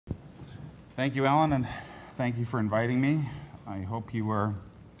Thank you, Ellen, and thank you for inviting me. I hope you are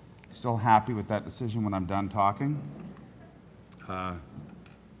still happy with that decision when I'm done talking.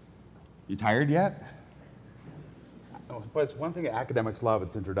 You tired yet? Oh, but it's one thing academics love,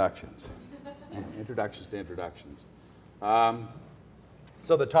 it's introductions. Introductions to introductions.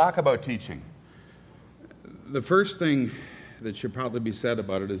 So the talk about teaching. The first thing that should probably be said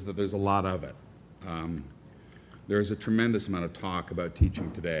about it is that there's a lot of it. There's a tremendous amount of talk about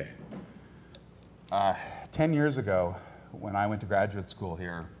teaching today. 10 years ago, when I went to graduate school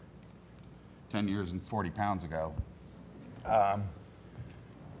here, 10 years and 40 pounds ago,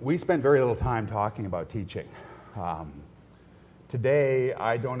 we spent very little time talking about teaching. Today,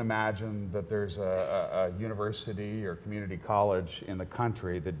 I don't imagine that there's a university or community college in the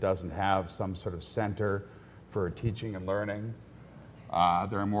country that doesn't have some sort of center for teaching and learning.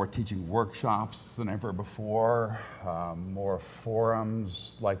 There are more teaching workshops than ever before, more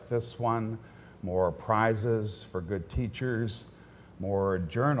forums like this one, more prizes for good teachers, more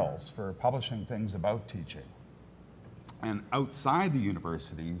journals for publishing things about teaching. And outside the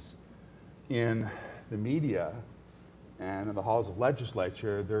universities, in the media and in the halls of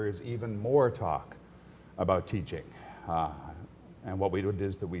legislature, there is even more talk about teaching and what it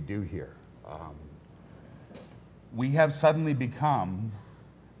is that we do here. We have suddenly become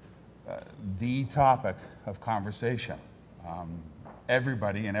the topic of conversation.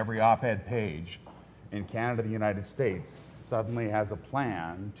 Everybody in every op-ed page in Canada, the United States, suddenly has a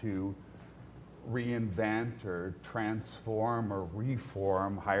plan to reinvent or transform or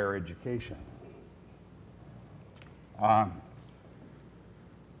reform higher education.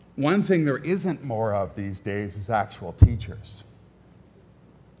 One thing there isn't more of these days is actual teachers,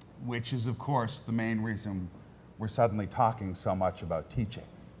 which is, of course, the main reason we're suddenly talking so much about teaching,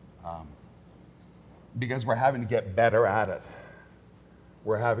 because we're having to get better at it.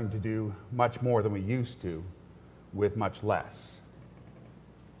 We're having to do much more than we used to with much less.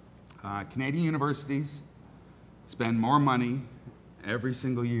 Canadian universities spend more money every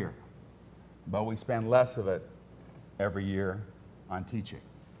single year, but we spend less of it every year on teaching.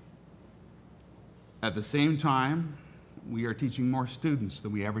 At the same time, we are teaching more students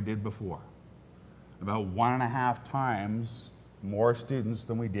than we ever did before. About 1.5 times more students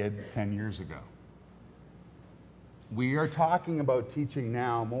than we did 10 years ago. We are talking about teaching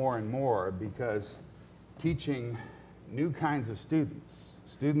now more and more because teaching new kinds of students,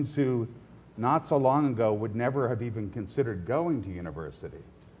 students who not so long ago would never have even considered going to university,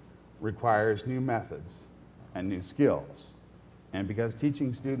 requires new methods and new skills. And because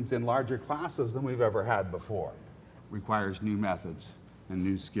teaching students in larger classes than we've ever had before requires new methods and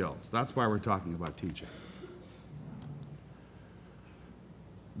new skills. That's why we're talking about teaching.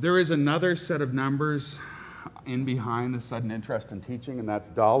 There is another set of numbers in behind the sudden interest in teaching, and that's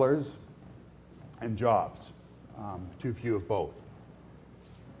dollars and jobs. Too few of both.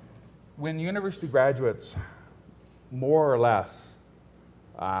 When university graduates more or less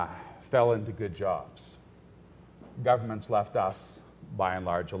fell into good jobs, governments left us by and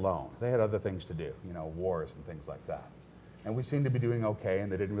large alone. They had other things to do, wars and things like that. And we seemed to be doing okay,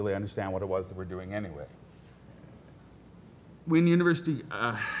 and they didn't really understand what it was that we're doing anyway. When university,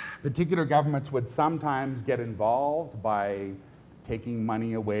 particular governments would sometimes get involved by taking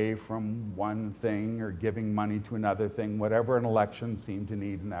money away from one thing or giving money to another thing, whatever an election seemed to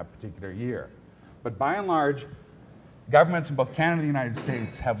need in that particular year. But by and large, governments in both Canada and the United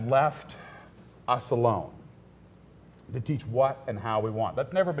States have left us alone to teach what and how we want.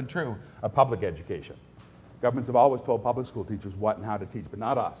 That's never been true of public education. Governments have always told public school teachers what and how to teach, but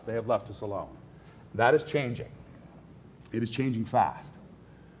not us. They have left us alone. That is changing. It is changing fast,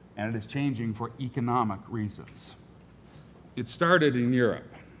 and it is changing for economic reasons. It started in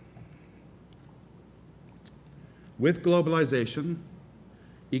Europe. With globalization,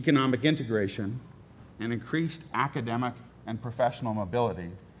 economic integration, and increased academic and professional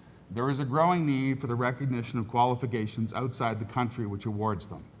mobility, there is a growing need for the recognition of qualifications outside the country which awards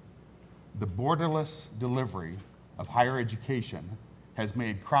them. The borderless delivery of higher education has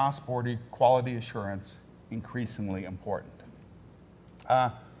made cross-border quality assurance increasingly important.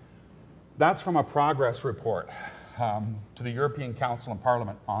 That's from a progress report to the European Council and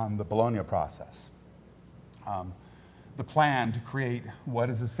Parliament on the Bologna process. The plan to create what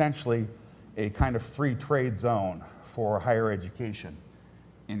is essentially a kind of free trade zone for higher education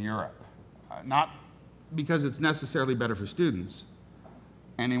in Europe. Not because it's necessarily better for students,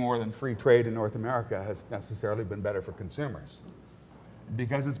 any more than free trade in North America has necessarily been better for consumers,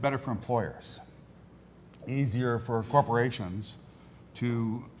 because it's better for employers. Easier for corporations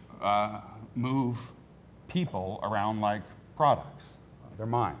to move people around like products, their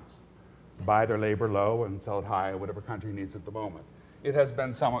minds. buy their labor low and sell it high, whatever country needs at the moment. It has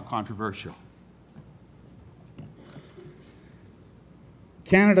been somewhat controversial.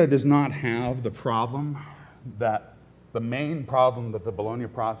 Canada does not have the problem that the main problem that the Bologna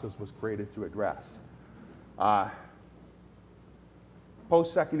process was created to address.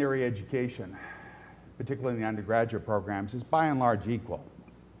 Post-secondary education, particularly in the undergraduate programs, is by and large equal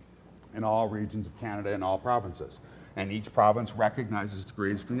in all regions of Canada and all provinces. And each province recognizes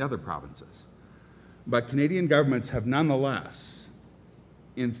degrees from the other provinces. But Canadian governments have nonetheless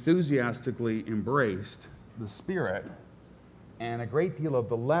enthusiastically embraced the spirit and a great deal of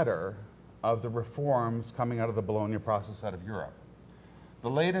the letter of the reforms coming out of the Bologna process out of Europe. The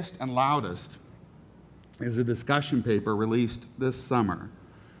latest and loudest is a discussion paper released this summer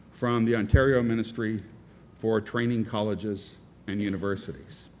from the Ontario Ministry for Training Colleges and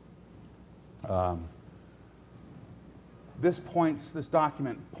Universities. This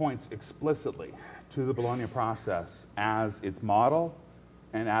document points explicitly to the Bologna process as its model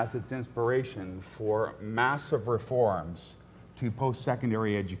and as its inspiration for massive reforms to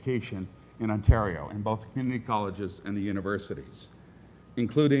post-secondary education in Ontario, in both the community colleges and the universities,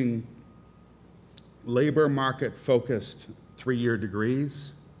 including labor market-focused 3-year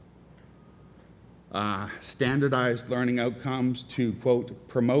degrees, standardized learning outcomes to, quote,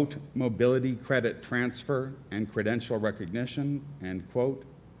 promote mobility credit transfer and credential recognition, end quote.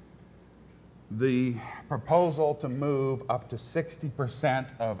 The proposal to move up to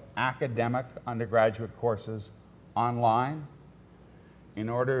 60% of academic undergraduate courses online in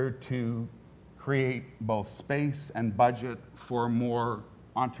order to create both space and budget for more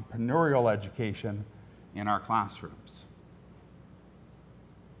entrepreneurial education in our classrooms.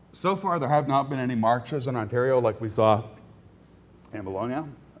 So far, there have not been any marches in Ontario like we saw in Bologna,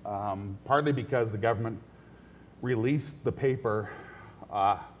 partly because the government released the paper,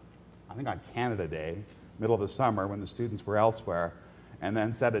 I think on Canada Day, middle of the summer when the students were elsewhere, and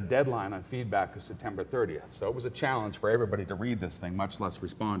then set a deadline on feedback of September 30th. So it was a challenge for everybody to read this thing, much less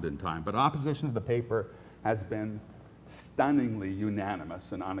respond in time. But opposition to the paper has been stunningly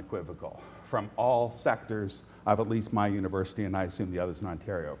unanimous and unequivocal from all sectors of at least my university, and I assume the others in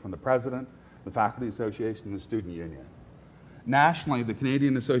Ontario, from the president, the faculty association, and the student union. Nationally, the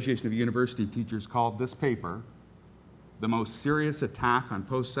Canadian Association of University Teachers called this paper the most serious attack on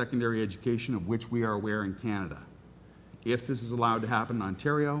post-secondary education of which we are aware in Canada. If this is allowed to happen in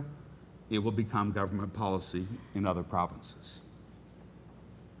Ontario, it will become government policy in other provinces.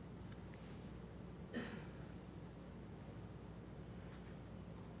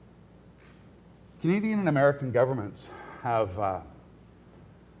 Canadian and American governments have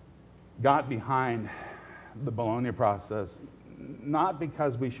got behind the Bologna process, not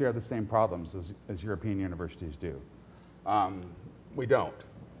because we share the same problems as European universities do. We don't.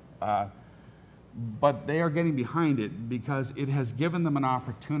 But they are getting behind it because it has given them an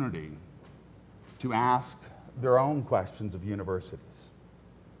opportunity to ask their own questions of universities.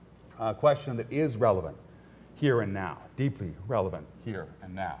 A question that is relevant here and now, deeply relevant here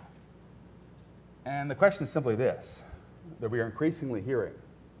and now. And the question is simply this, that we are increasingly hearing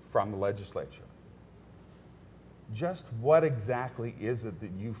from the legislature. Just what exactly is it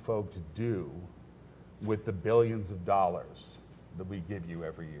that you folks do with the billions of dollars that we give you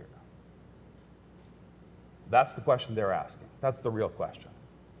every year? That's the question they're asking. That's the real question.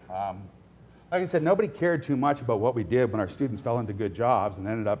 Like I said, nobody cared too much about what we did when our students fell into good jobs and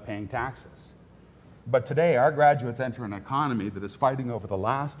ended up paying taxes. But today, our graduates enter an economy that is fighting over the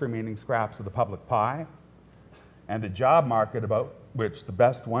last remaining scraps of the public pie, and a job market about which the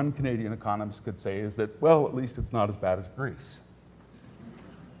best one Canadian economist could say is that, well, at least it's not as bad as Greece.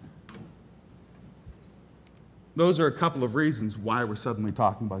 Those are a couple of reasons why we're suddenly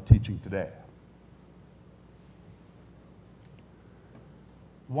talking about teaching today.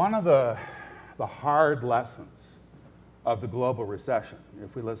 One of the hard lessons of the global recession,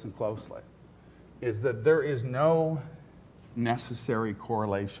 if we listen closely, is that there is no necessary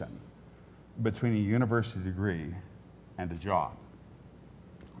correlation between a university degree and a job.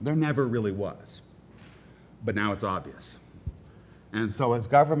 There never really was, but now it's obvious. And so as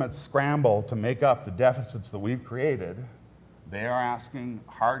governments scramble to make up the deficits that we've created, they are asking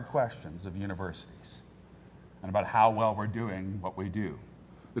hard questions of universities and about how well we're doing what we do.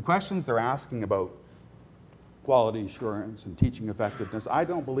 The questions they're asking about quality assurance and teaching effectiveness, I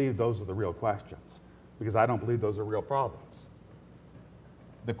don't believe those are the real questions, because I don't believe those are real problems.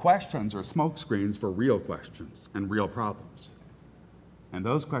 The questions are smokescreens for real questions and real problems. And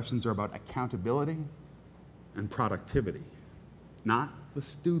those questions are about accountability and productivity, not the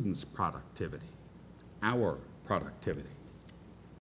students' productivity, our productivity.